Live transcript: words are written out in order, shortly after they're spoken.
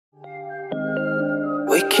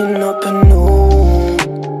waking up anew.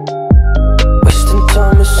 Wasting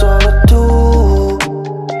time is all I do.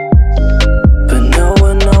 But now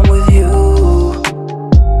when I'm with you,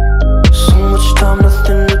 so much time,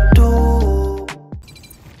 nothing to do.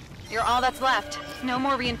 You're all that's left. No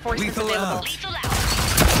more reinforcements available. Lethal out.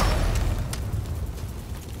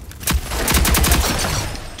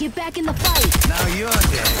 Get back in the fight. Now you're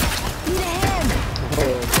dead. Need a hand.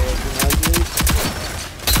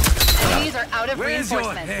 Enemies are out of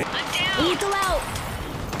reinforcements. I'm down. Lethal out.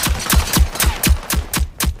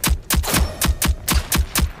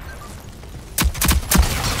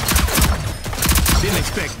 Didn't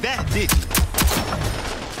expect that, did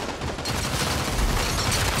you?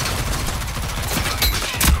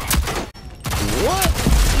 What?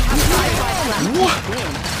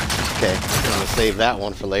 Okay, I'm gonna save that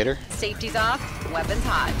one for later. Safety's off, weapons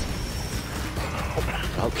hot.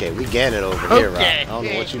 Okay, we get it over here, right? I don't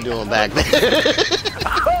know what you're doing back there.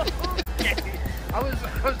 I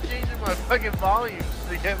was changing my fucking volumes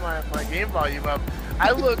to get my game volume up.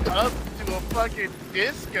 I looked up to a fucking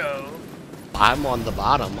disco. I'm on the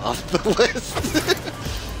bottom of the list.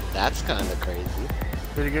 That's kind of crazy.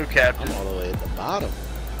 Way to go, Captain. I'm all the way at the bottom.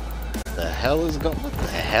 What the hell is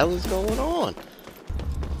going on?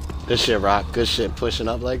 Good shit, Rock. Good shit pushing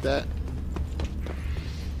up like that.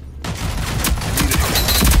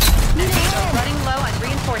 Running low on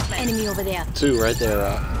reinforcements. Enemy over there. Two right there,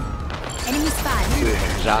 Rock. Enemy spot.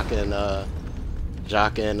 Jock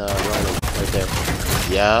and running right there.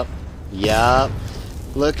 Yup.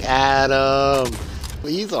 Look at him.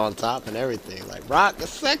 He's on top and everything. Like, Rock a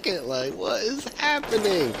second. Like, what is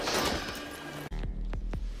happening?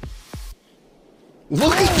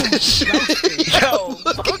 Look at this shit. Yo,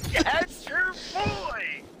 look at your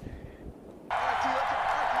boy.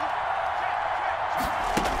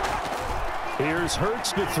 Here's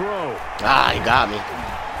Hurts to throw. Ah, he got me.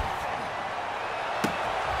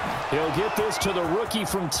 He'll get this to the rookie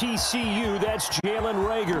from TCU. That's Jalen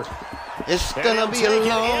Reagor. It's gonna be a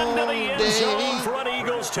long day. For an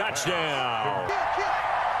Eagles touchdown.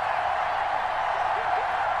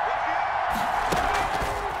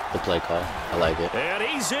 The play call. I like it. And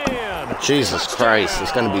he's in. Jesus Christ,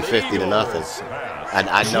 it's gonna be 50 to nothing.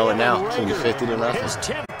 I know it now. It's gonna be 50 to nothing. His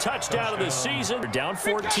 10th touchdown of the season. Down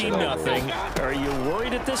 14-0. Are you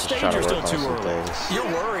worried at this stage or still too early? You're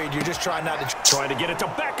worried. You're just trying not to. Trying to get it to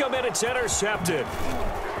Beckham, and it's intercepted.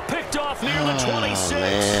 Picked off near the 26.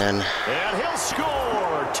 Man. And he'll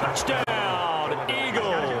score. Touchdown,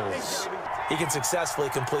 Eagles. He can successfully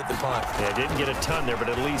complete the punt. Yeah, didn't get a ton there, but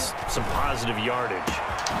at least some positive yardage.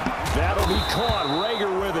 That'll be caught.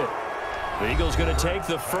 Reagor with it. The Eagles going to take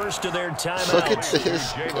the first of their timeouts. Look at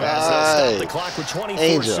this guy. Stop the clock with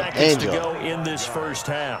 24 seconds to go in this first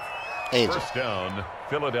half. Angel. First down,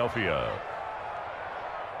 Philadelphia.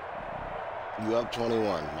 You up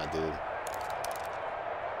 21, my dude.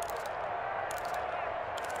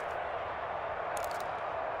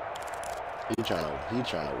 He trying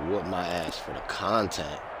to whoop my ass for the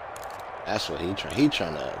content. That's what he trying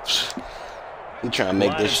to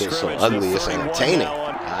make this shit so ugly it's entertaining.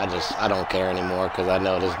 I don't care anymore because I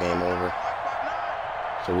know this game over.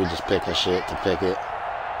 So we just picking shit to pick it.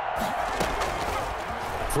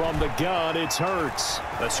 From the gun, it's Hurts.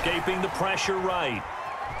 Escaping the pressure right.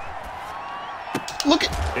 Look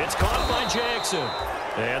at. It's caught by Jackson.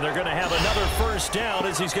 And they're going to have another first down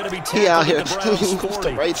as he's going to be He out tackled here at the Browns' with 40.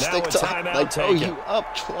 the right stick to like, bro, you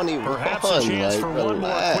up 21. Perhaps a chance like, for relax. one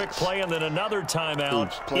more quick play and then another timeout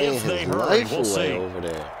He's playing if they his hurry. life We'll away see. over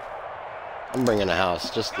there. I'm bringing the house.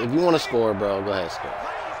 Just if you want to score, bro, go ahead, score.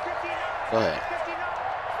 Go ahead.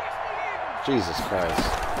 Jesus Christ.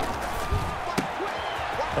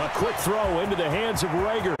 A quick throw into the hands of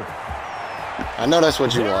Reagor. I know that's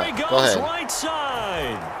what you There want. he goes, Go ahead. right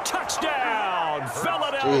side. Touchdown,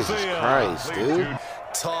 Philadelphia. Jesus Christ, dude.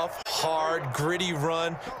 Tough, hard, gritty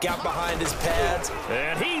run. Got behind his pads.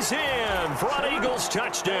 And he's in for an Eagles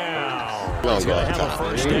touchdown. You don't He's go gonna out have a top.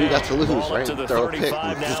 first You down. got to lose, Ball up right? to the Throw a pick.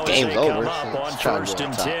 35 This now game's as they over. come up on Let's try to first go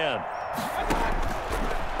and out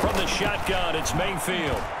top. 10. From the shotgun, it's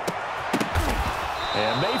Mayfield.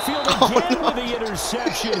 And Mayfield again with the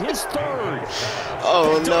interception, his third.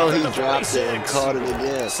 Oh no, he dropped it and caught it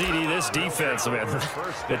again. CD, this defense, man,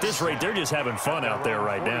 at this rate, they're just having fun out there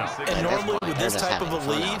right now. And normally with this type of a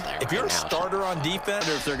lead, if you're a starter on defense,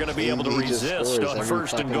 If they're going to be able to resist on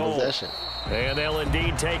first and goal. And they'll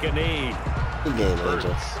indeed take a knee. Good game,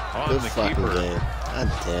 Angel. Good fucking game. God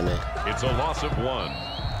damn it. It's a loss of 1.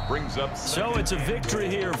 brings up So it's a victory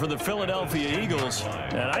here for the Philadelphia Eagles.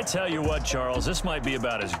 And I tell you what, Charles, this might be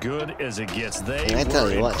about as good as it gets. And I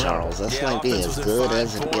tell you what, Charles, this might be as good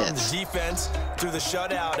as it gets. The defense threw the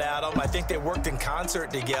shutout at them. I think they worked in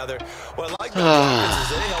concert together. What I like about the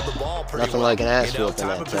offense is they held the ball pretty Nothing well. like an ass whooping time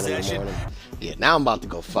at of 10 in the possession. morning. Yeah, now I'm about to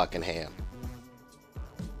go fucking ham.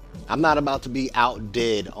 I'm not about to be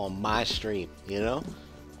outdid on my stream, you know?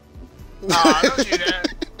 Nah, don't do that.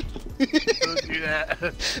 Don't do that.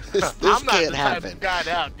 This I'm not can't the type happen. of guy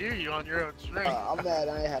to outdo you on your own stream. I'm mad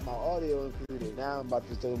I ain't have my audio included. Now I'm about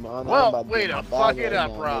to do my. Well, way to fuck it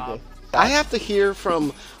up, Rob. I have to hear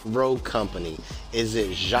from Rogue Company. Is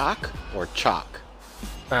it Jacques or Chalk?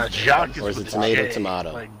 Jacques Or is it with tomato, J,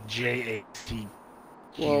 tomato? Like J-A-T-Q-U-E.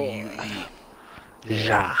 Well,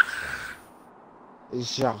 Jacques.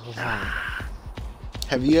 it's Jacques.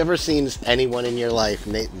 Have you ever seen anyone in your life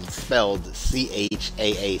spelled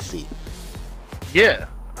C-H-A-A-C? Yeah.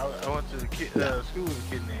 I went to the kid, school with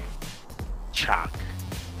a kid named Chalk.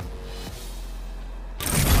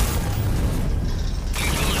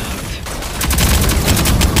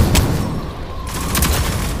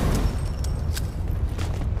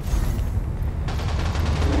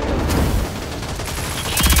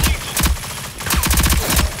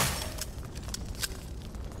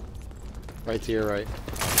 Right to your right. Need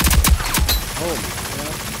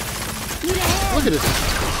a hand. Look at this.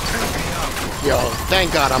 Yo,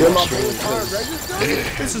 thank God I'm on stream.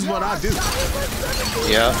 This is what I do.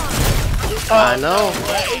 Yeah. I know.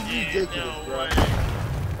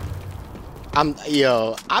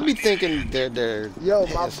 I be thinking they're Yo,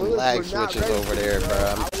 hitting my some bullets lag were not switches ready, over there, bro.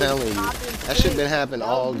 bro. I'm telling you. That shit been happening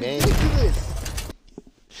all game.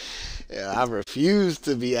 Yeah, I refuse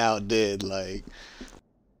to be outdid, like.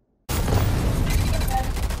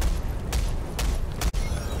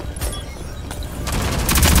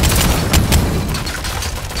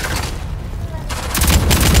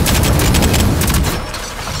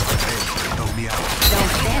 Don't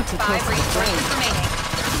stand too close 5 to the reinforcements flame.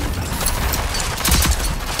 remaining.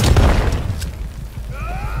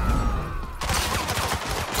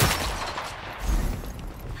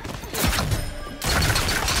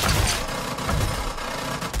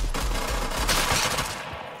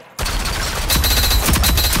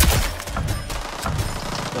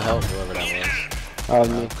 The hell, whoever that was.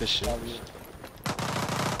 Me. Good shit.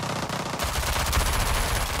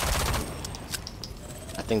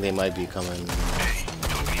 I think they might be coming.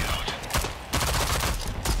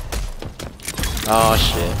 Oh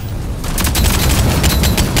shit.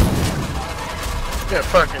 Got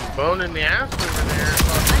fucking bone in the ass over there.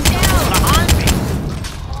 I'm down. Behind me.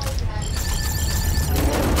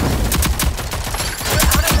 We're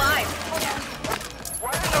out of lives.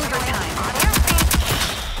 Overtime.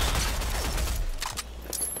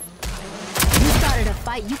 You started a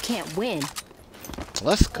fight you can't win.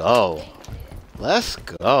 Let's go. Let's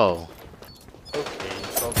go.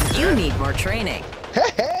 You need more training.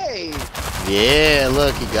 Hey! Yeah,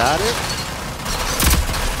 look, you got it.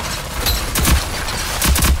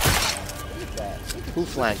 Who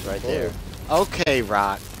flanked right there? Okay,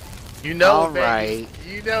 Rock. You know, All man. right.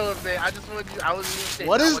 You know, man. I just want you. I was gonna say.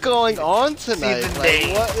 What I is wanted going to on see tonight? the Like,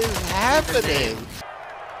 name. what is happening?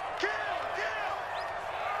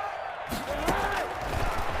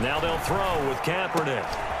 Now they'll throw with Kaepernick.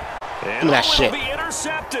 And Look at that it'll shit. be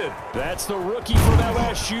intercepted. That's the rookie from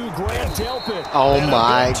LSU, Grant Delpit. Oh And a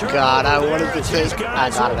my good God, I turnover wanted there to as his take- I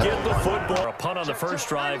guys got will it. get the football. A punt on the first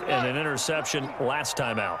drive and an interception last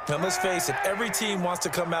time out. Now let's face it, every team wants to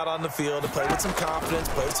come out on the field and play with some confidence,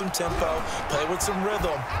 play with some tempo, play with some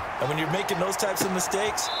rhythm. And when you're making those types of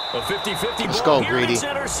mistakes, A 50-50 Let's ball go, here, Greedy. it's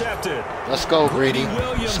intercepted. Let's go, Greedy.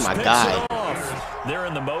 Williams This is my picks guy. it off. They're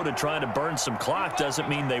in the mode of trying to burn some clock. Doesn't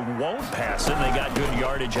mean they won't pass it. They got good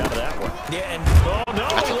yardage out of that one. yeah, and Oh, no,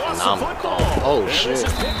 That's they a lost the phenomenal football. call. Oh, And shit. This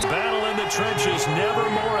is battle in the trenches, never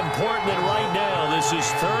more important than right now. This is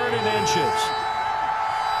 3rd and inches.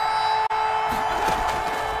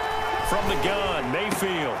 From the gun,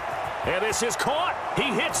 Mayfield. And this is caught.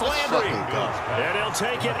 He hits Landry. fucking go. And he'll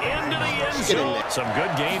take it into the end Get in zone. there. Some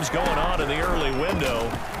good games going on in the early window.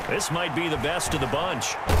 This might be the best of the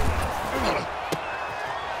bunch.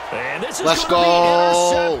 And this is Let's going to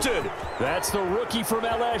go. be intercepted. That's the rookie from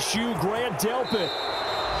LSU, Grant Delpit.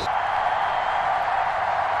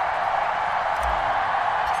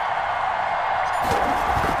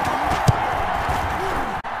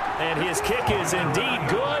 And his kick is indeed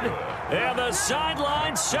good. And the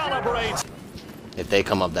sideline celebrates. If they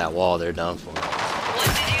come up that wall, they're done for.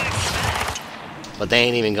 But they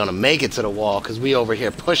ain't even gonna make it to the wall because we over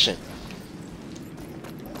here pushing.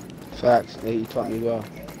 Facts. Hey, you taught me well.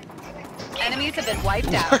 Enemies have been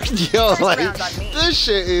wiped out. Yo, First like, round on me. this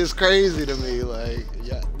shit is crazy to me. Like,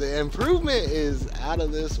 yeah, the improvement is out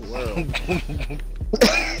of this world.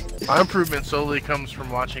 My improvement solely comes from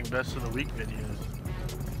watching Best of the Week videos.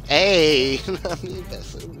 Hey, I mean,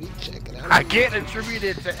 that's a week. Check it out. I can't attribute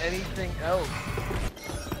it to anything else.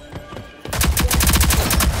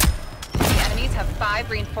 The enemies have 5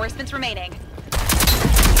 reinforcements remaining.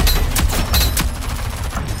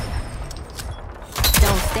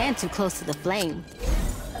 Don't stand too close to the flame.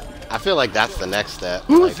 I feel like that's the next step.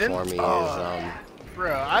 Who's like, in? for me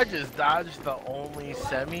Bro, I just dodged the only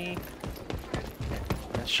semi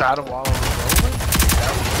and shot him while I was rolling.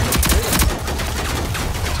 That was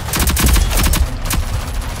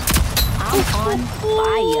I'm on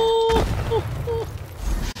fire.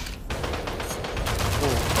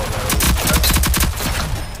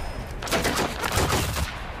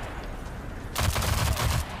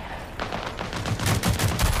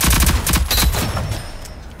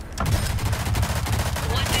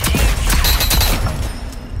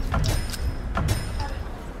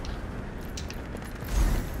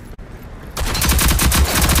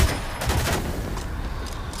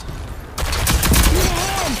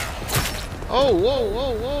 Oh, whoa,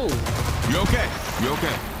 whoa, whoa. You okay? You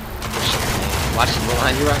okay? Watch it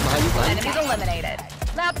behind you, right behind you. Enemies eliminated.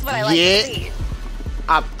 That's what I like Yeah. to see.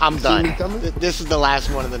 I'm done. This is the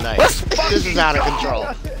last one of the night. This is out of control.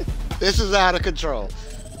 This is out of control.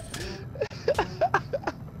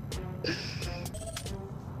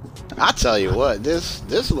 I tell you what, this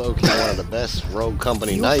low-key one of the best Rogue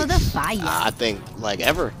Company Fuel for the nights fire. I think like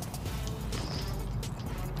ever.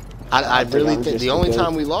 I really think the only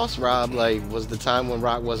time we lost Rob like was the time when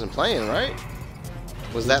Rock wasn't playing, right?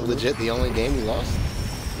 Was that legit the only game we lost?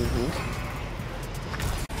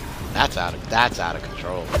 That's out of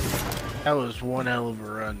control. That was one hell of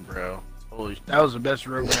a run, bro. Holy, that was the best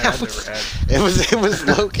road run I've ever had. It was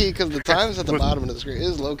low key because the times at the bottom of the screen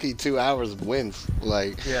is low key 2 hours of wins.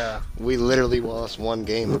 Like, yeah, we literally lost one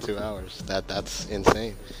game in 2 hours. That's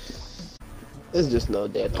insane. It's just no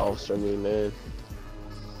dead offs for me, man.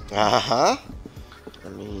 I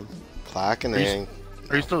mean, clocking in.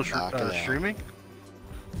 Are you still streaming?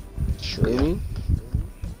 Streaming?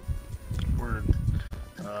 Word.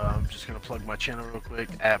 I'm just gonna plug my channel real quick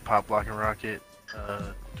at PopLockAndRocIt,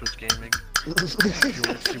 Twitch Gaming. If you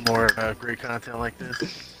want to see more great content like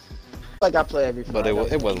this. Like I play every Friday.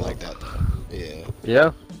 But it wasn't like that though. Yeah.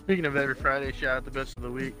 Yeah. Speaking of every Friday, shout out the best of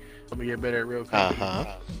the week. Let me get better at real content.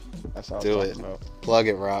 That's all Do it. Plug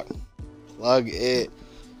it, Rock. Plug it.